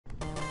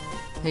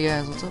Hey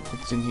guys, what's up?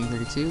 It's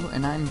King32,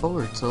 and I'm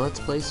bored, so let's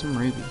play some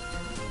Ruby.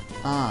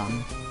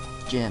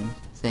 Gym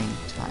thing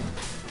time.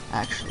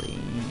 Actually,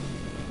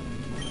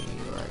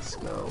 let's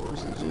go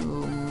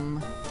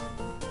zoom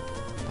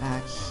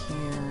back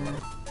here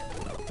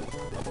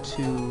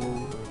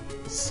to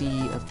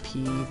C of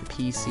P, the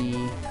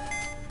PC.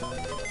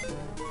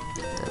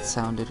 That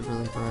sounded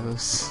really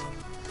gross.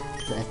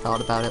 I thought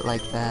about it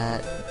like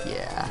that.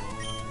 Yeah.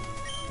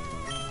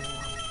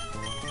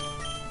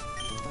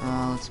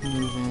 Let's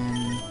move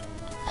in.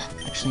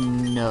 Actually,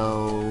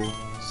 no.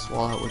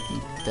 Swallow would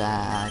be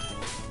bad.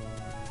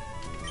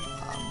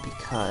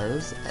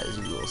 Because, as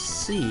you will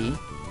see,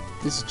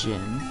 this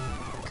gym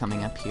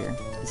coming up here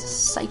is a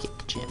psychic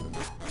gym.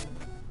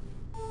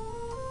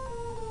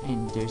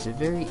 And there's a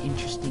very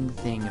interesting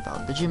thing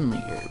about the gym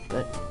leader,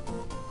 but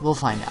we'll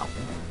find out.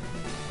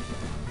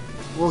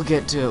 We'll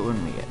get to it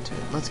when we get to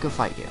it. Let's go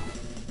fight you.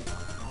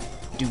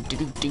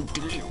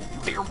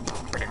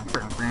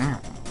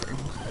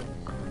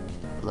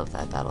 Love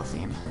that battle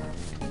theme.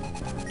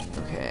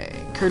 Okay,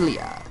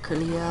 Curlia,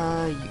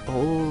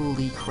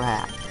 holy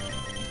crap.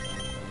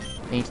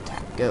 Faint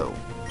attack, go.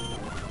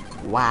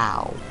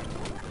 Wow.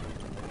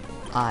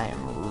 I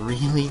am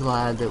really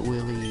glad that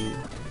Willy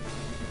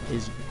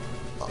is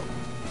a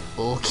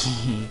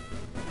bulky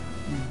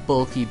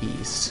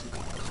beast.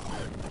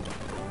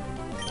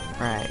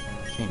 Alright,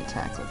 faint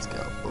attack, let's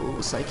go.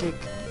 Ooh, psychic.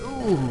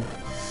 Ooh.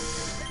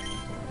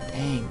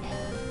 Dang.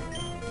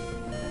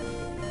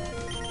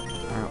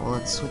 Alright, well,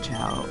 let's switch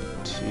out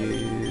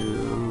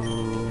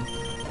to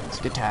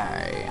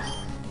Skatai.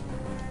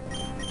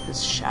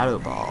 This Shadow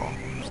Ball.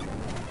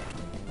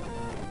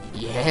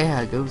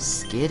 Yeah, go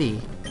Skitty.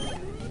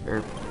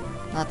 Or,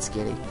 not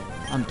Skitty.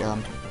 I'm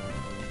dumb.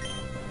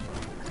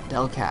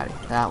 Delcatty,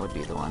 that would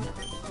be the one.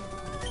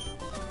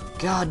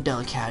 God,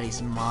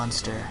 Delcatty's a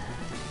monster.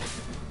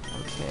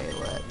 Okay,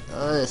 let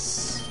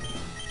us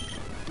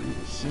do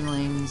the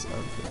healings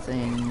of the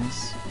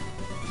things.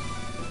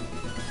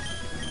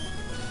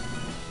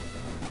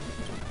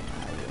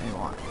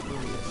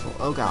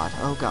 Oh god,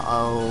 oh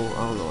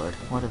lord,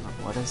 what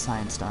has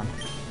science done?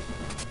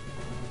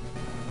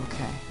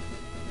 Okay.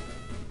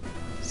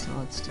 So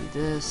let's do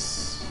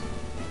this.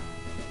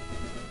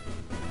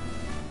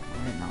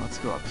 Alright, now let's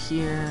go up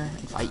here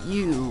and fight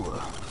you!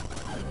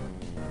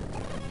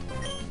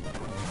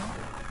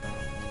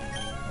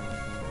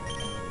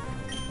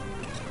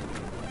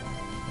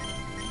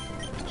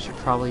 Should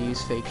probably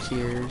use fake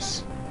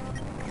tears.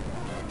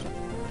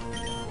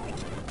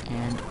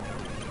 And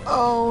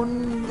oh,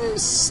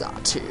 this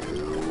Satu.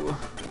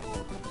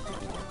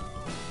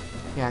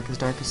 Yeah, because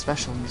Dark is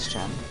special in this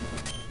gen.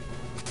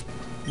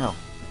 No,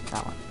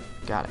 that one.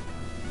 Got it.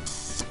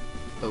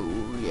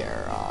 Oh,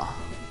 yeah.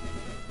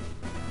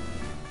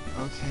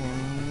 Okay,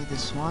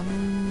 this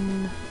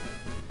one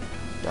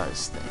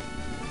does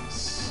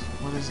things.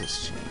 What does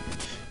this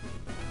change?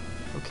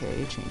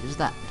 Okay, changes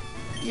that.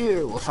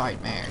 You will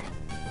fight me.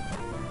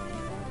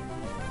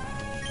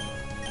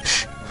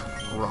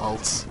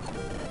 Ralts.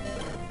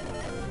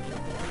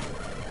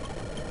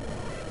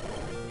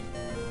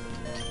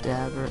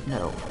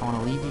 No, I want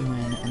to leave you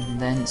in and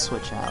then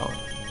switch out.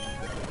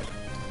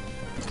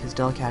 Because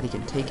Delcatty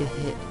can take a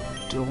hit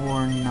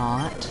or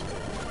not.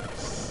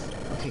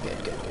 Okay, good.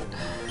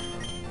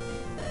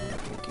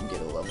 We can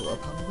get a level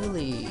up on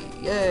Willy.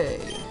 Yay!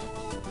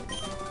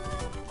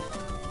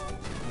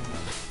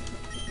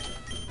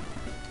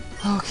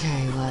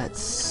 Okay,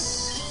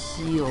 let's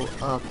heal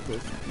up the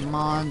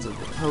mons of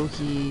the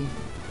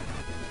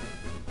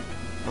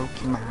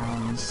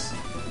Pokemons.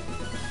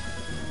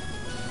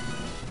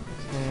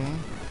 Okay.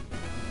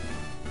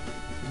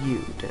 You.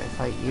 Did I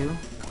fight you?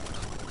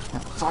 No,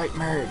 fight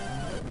me!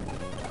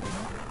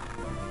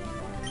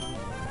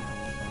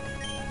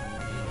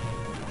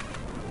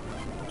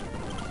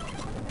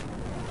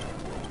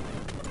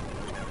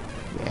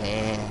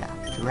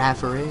 Yeah.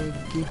 Girafarig.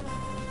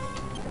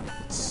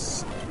 Let's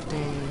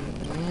stay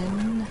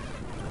in.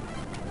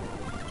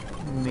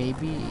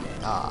 Maybe.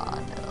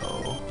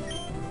 No.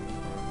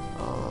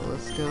 Oh,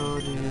 let's go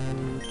to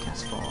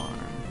Castform.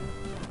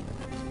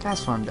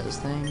 Castform does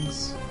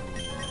things.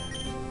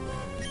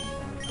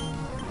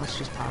 Let's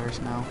just Powers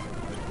now.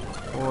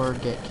 Or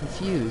get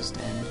confused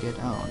and get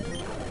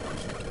owned.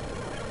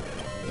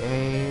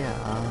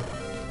 Yeah.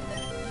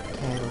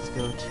 Okay, let's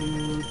go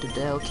to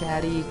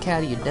Delcatty.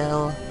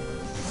 Catty-a-del.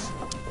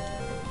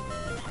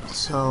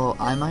 So,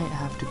 I might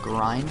have to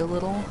grind a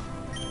little.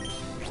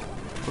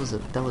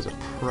 That was a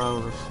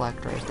pro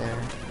reflect right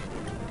there.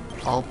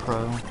 All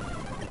pro.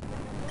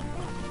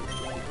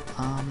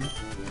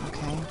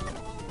 Okay.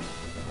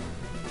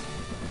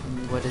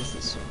 What does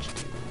this switch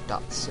do?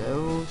 Dot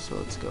so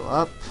let's go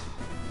up,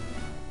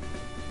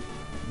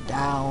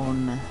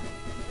 down,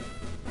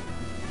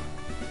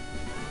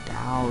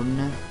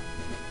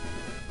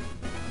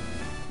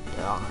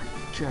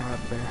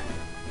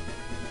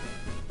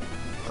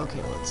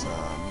 okay, let's,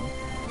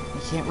 we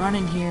can't run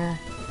in here,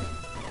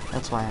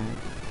 that's why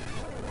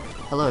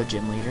hello,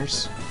 gym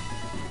leaders.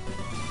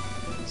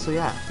 So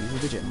yeah, these are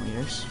the gym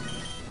leaders.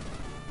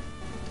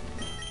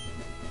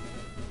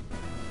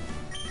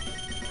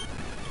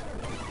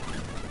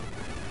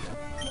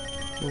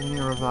 Do you have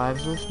any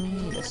revives with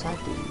me? Yes, I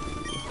do.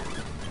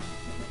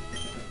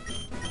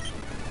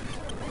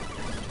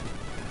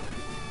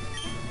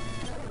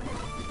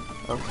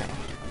 Okay.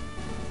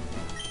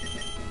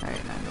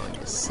 Alright, now I'm going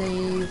to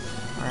save.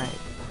 Alright.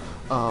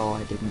 Oh,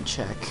 I didn't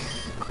check.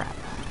 Crap.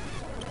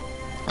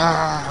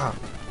 Ah!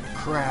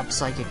 Crap,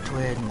 Psychic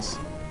Twins.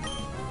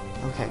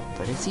 Okay,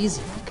 but it's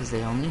easy, because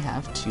they only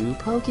have 2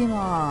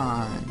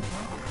 Pokemon!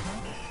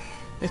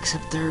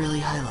 Except they're really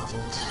high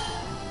leveled.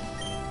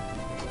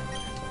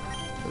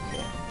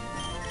 Okay.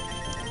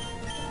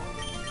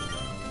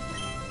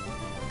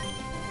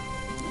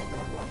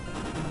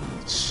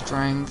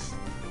 Strength.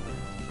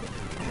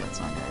 That's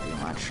not gonna do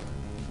much.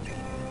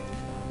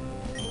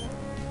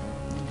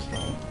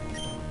 Okay.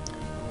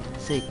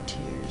 Fake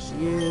Tears,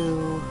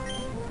 you.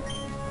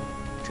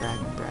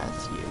 Dragon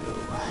Breath, you.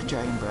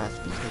 Dragon Breath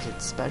because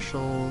it's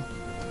special.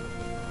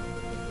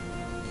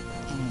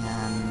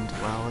 And,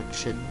 well, it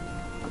should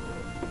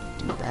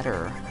do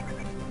better.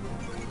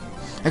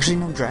 Actually,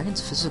 no,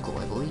 Dragon's physical,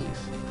 I believe.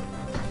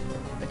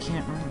 I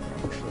can't remember,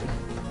 actually.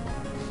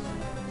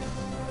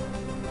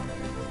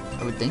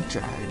 I would think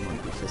Dragon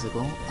would be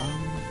physical.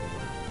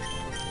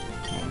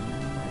 Okay, I'm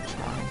gonna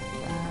try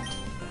that.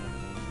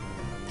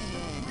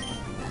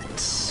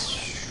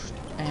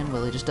 And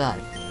Willie just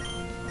died.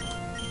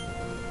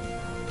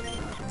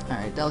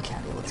 Alright,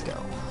 Delcatty, let's go.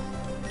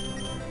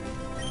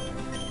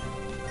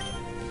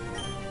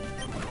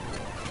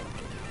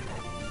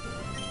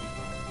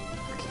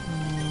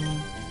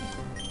 Okay.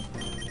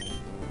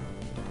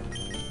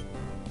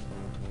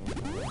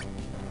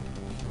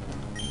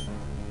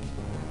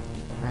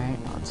 Alright,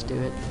 now let's do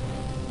it.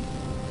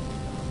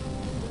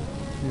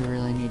 We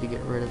really need to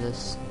get rid of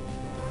this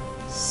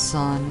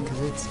sun,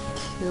 because it's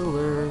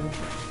killer.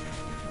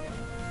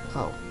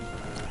 Oh.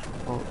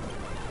 Well.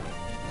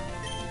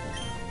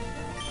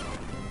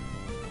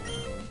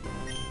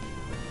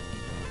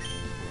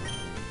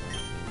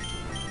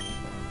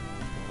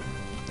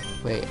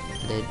 Wait,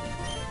 I did.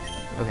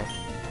 Okay.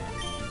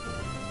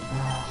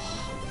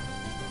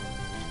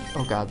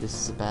 Oh god, this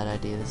is a bad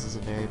idea. This is a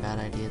very bad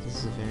idea. This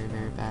is a very,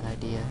 very bad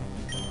idea.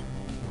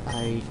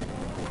 I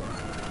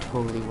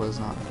totally was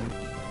not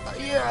thinking.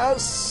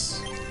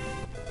 Yes!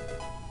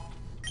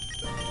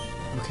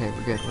 Okay,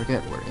 we're good, we're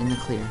good. We're in the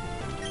clear.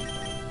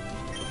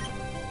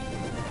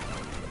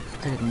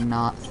 I did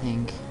not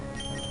think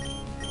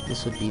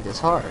this would be this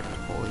hard.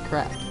 Holy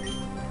crap.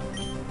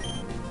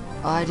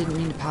 Oh, I didn't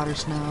mean to powder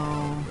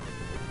snow.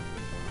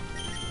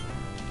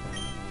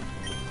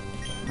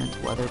 I meant to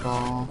weather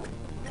ball.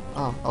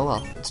 Oh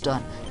well, it's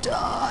done.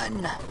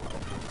 Done!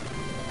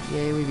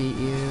 Yay, we beat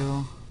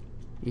you.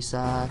 You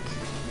suck.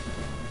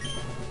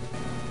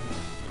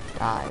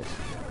 Dive.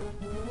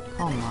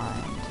 Calm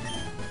mind.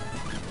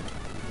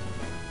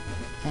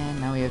 And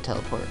now we have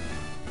teleport.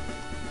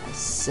 I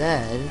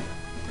said,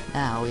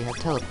 now we have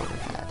teleporter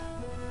pad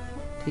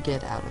to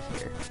get out of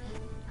here.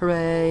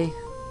 Hooray!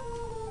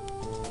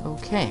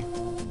 Okay.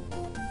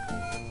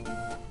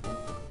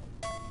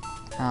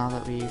 Now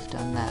that we've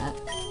done that.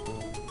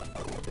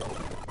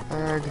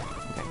 Erg.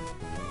 Okay.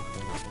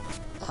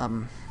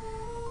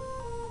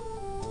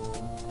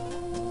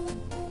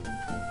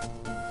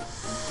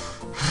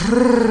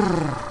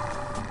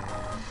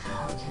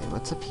 Okay,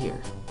 what's up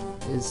here?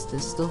 Is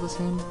this still the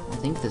same? I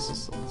think this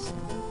is still the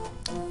same.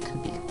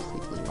 Could be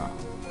completely wrong.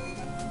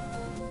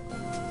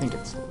 I think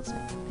it's still the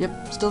same.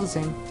 Yep, still the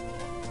same.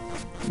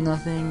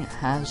 Nothing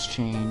has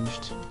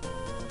changed.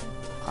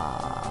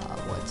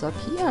 What's up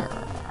here?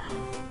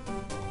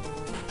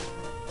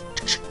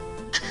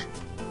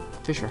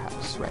 Fisher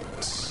House,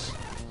 right.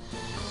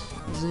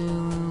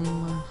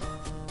 Zoom.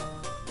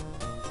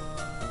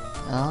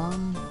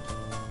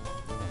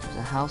 There's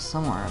a house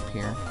somewhere up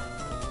here.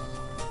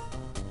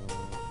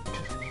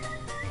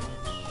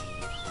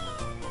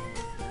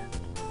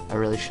 I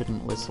really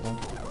shouldn't whistle.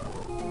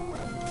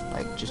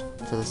 Like, just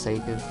for the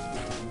sake of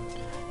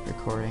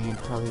recording,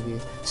 it'd probably be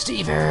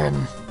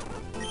Steven!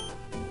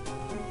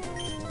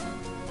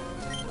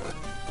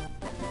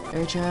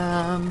 Air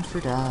jump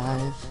for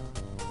dive.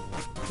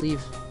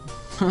 Leave.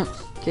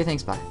 Okay,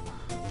 thanks, bye.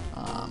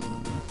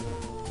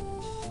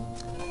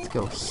 Let's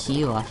go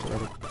heal after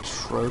that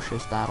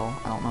atrocious battle.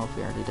 I don't know if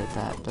we already did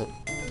that, but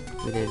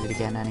we did it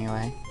again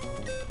anyway.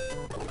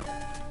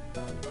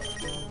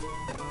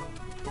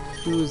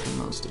 Who's the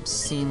most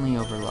obscenely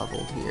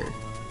overleveled here?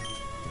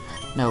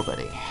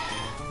 Nobody.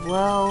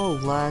 Well,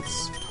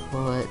 let's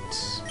put...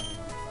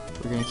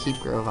 We're gonna keep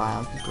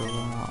Grovyle, because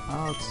Grovyle...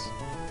 Oh,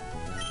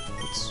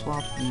 let's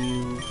swap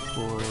you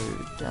for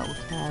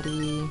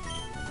Delcatty.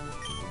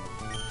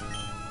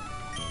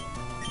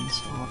 And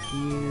swap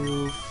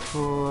you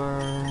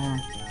for...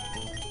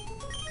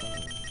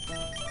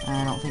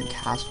 I don't think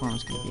Castform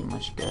is going to be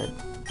much good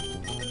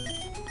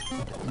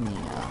in the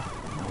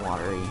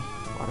watery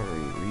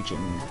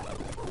region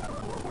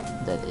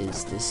that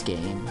is this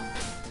game.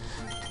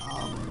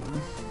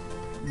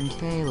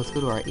 Okay, let's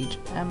go to our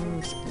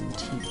HMs and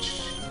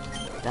teach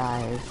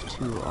dive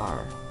to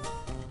our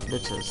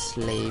little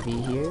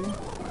slavey here.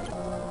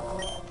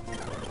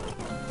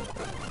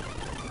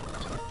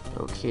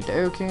 Okay,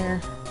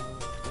 dokie.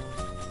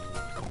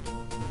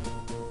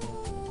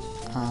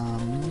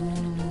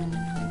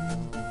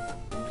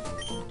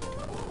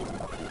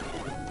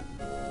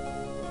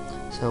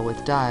 So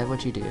with dive,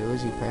 what you do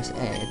is you press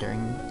A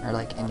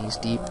in these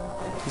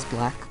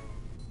black,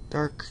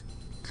 dark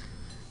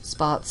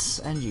spots,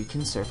 and you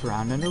can surf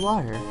around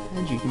underwater,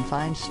 and you can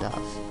find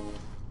stuff.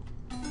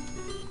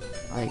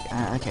 Like,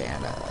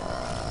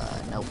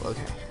 nope,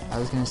 okay. I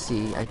was gonna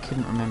see, I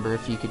couldn't remember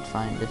if you could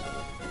find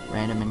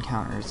random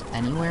encounters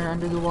anywhere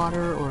under the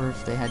water, or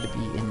if they had to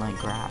be in, like,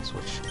 grass,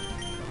 which,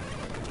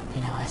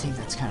 you know, I think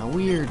that's kind of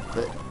weird,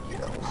 but, you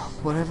know,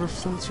 whatever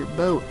floats your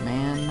boat,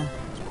 man.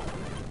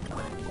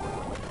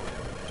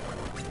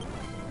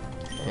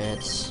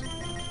 It's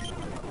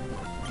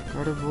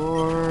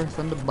Gardevoir,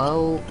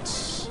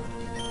 Thunderbolt,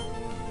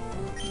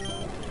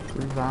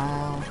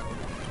 Grovyle,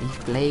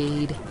 Leaf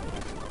Blade,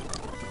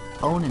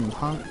 Onin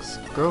Punks.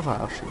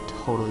 Grovyle should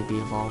totally be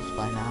evolved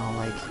by now,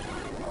 like,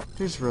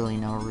 there's really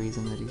no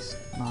reason that he's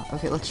not.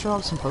 Okay, let's show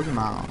off some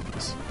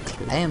Pokemons.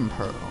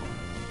 Clamperl.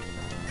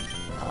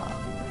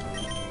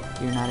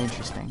 You're not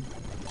interesting.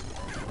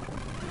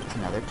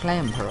 Another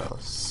Clamperl.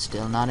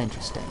 Still not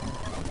interesting.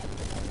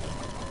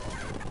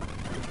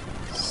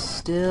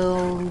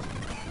 Still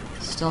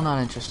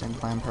not interesting,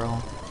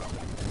 Clamperl.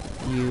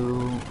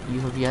 You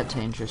have yet to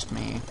interest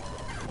me.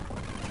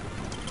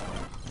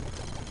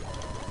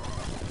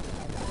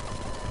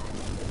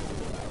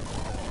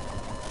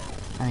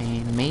 I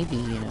mean, maybe,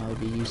 you know, it'd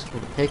be useful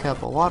to pick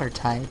up a water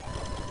type.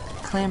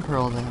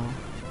 Clamperl, though.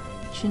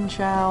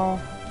 Chinchou.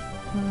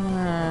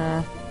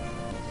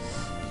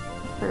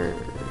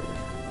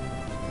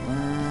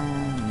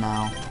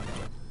 No.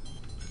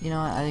 You know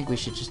what, I think we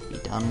should just be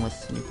done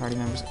with new party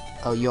members.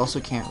 Oh, you also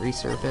can't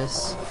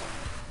resurface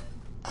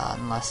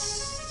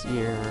unless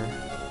you're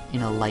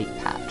in a light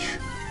patch.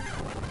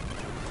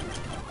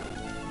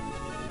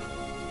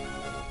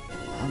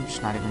 I'm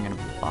just not even gonna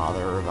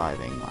bother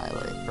reviving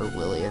Violet or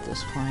Willy at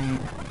this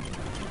point.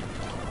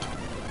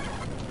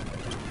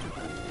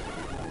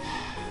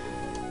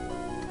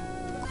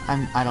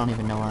 I don't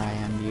even know where I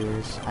am,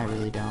 viewers. I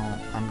really don't.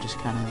 I'm just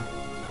kind of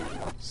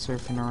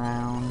surfing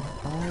around.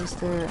 Is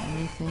there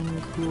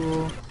anything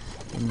cool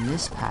in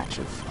this patch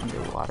of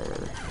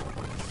underwater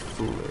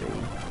foolery?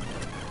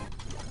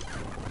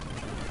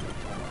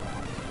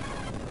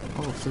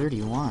 Oh,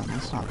 31.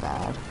 That's not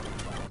bad.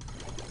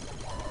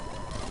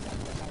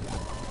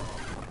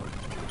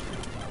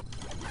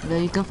 Yeah,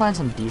 you can find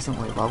some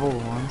decently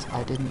leveled ones.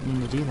 I didn't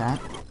mean to do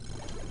that.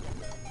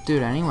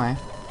 Dude, anyway.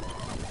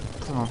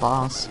 I'm a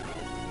boss.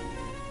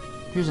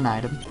 Here's an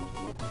item.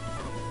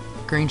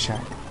 Green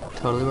shard.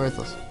 Totally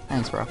worthless.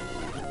 Thanks, bro.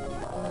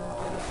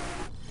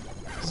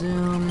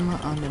 Zoom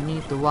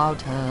underneath the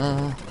water.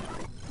 I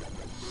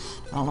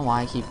don't know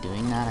why I keep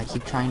doing that. I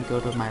keep trying to go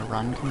to my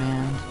run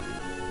command.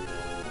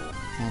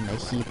 And I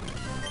keep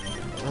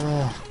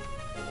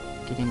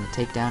getting the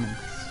takedown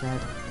instead.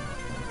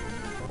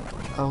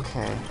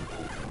 Okay.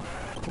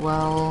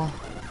 Well,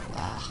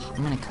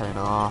 I'm gonna cut it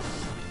off.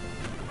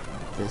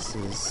 This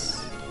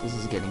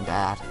is getting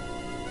bad.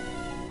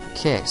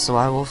 Okay, so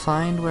I will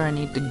find where I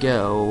need to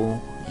go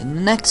in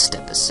the next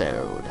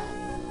episode.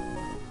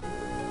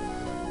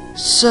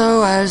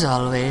 So, as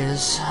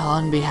always,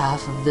 on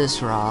behalf of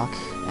this rock,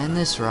 and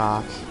this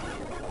rock,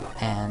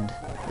 and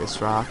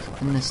this rock,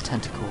 and this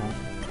tentacle,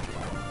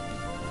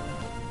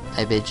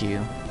 I bid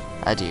you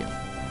adieu.